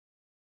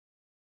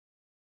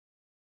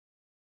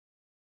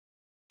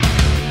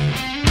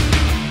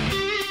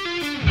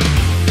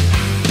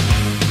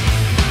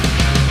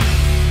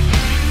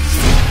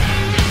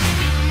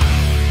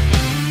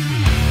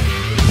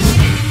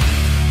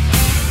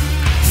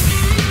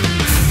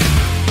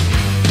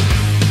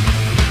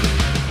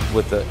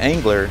with the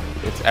angler,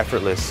 it's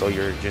effortless, so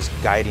you're just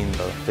guiding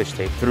the fish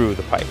tape through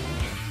the pipe.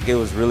 It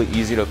was really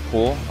easy to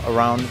pull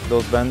around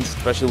those bends,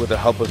 especially with the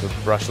help of the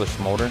brushless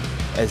motor.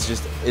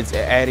 It's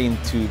adding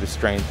to the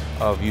strength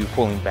of you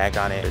pulling back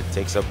on it. It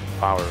takes up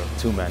power of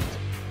 2 men.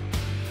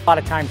 A lot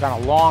of times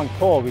on a long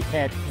pull, we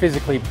can't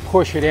physically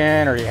push it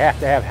in, or you have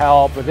to have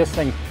help. With this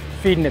thing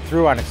feeding it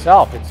through on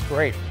itself, it's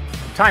great.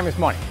 Time is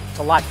money. It's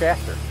a lot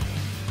faster.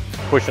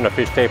 Pushing a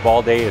fish tape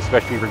all day,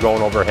 especially if you're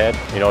going overhead,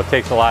 it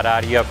takes a lot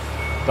out of you.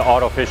 The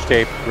auto fish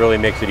tape really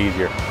makes it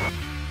easier.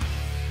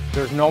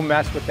 There's no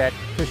mess with that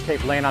fish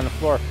tape laying on the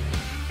floor.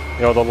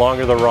 The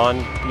longer the run,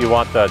 you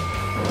want the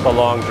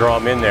long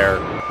drum in there.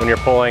 When you're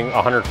pulling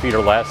 100 feet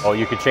or less,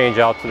 you could change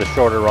out to the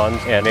shorter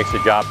runs, and it makes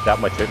the job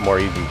that much more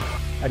easy.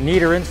 A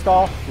neater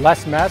install,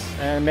 less mess,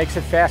 and it makes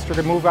it faster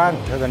to move on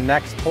to the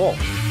next pull.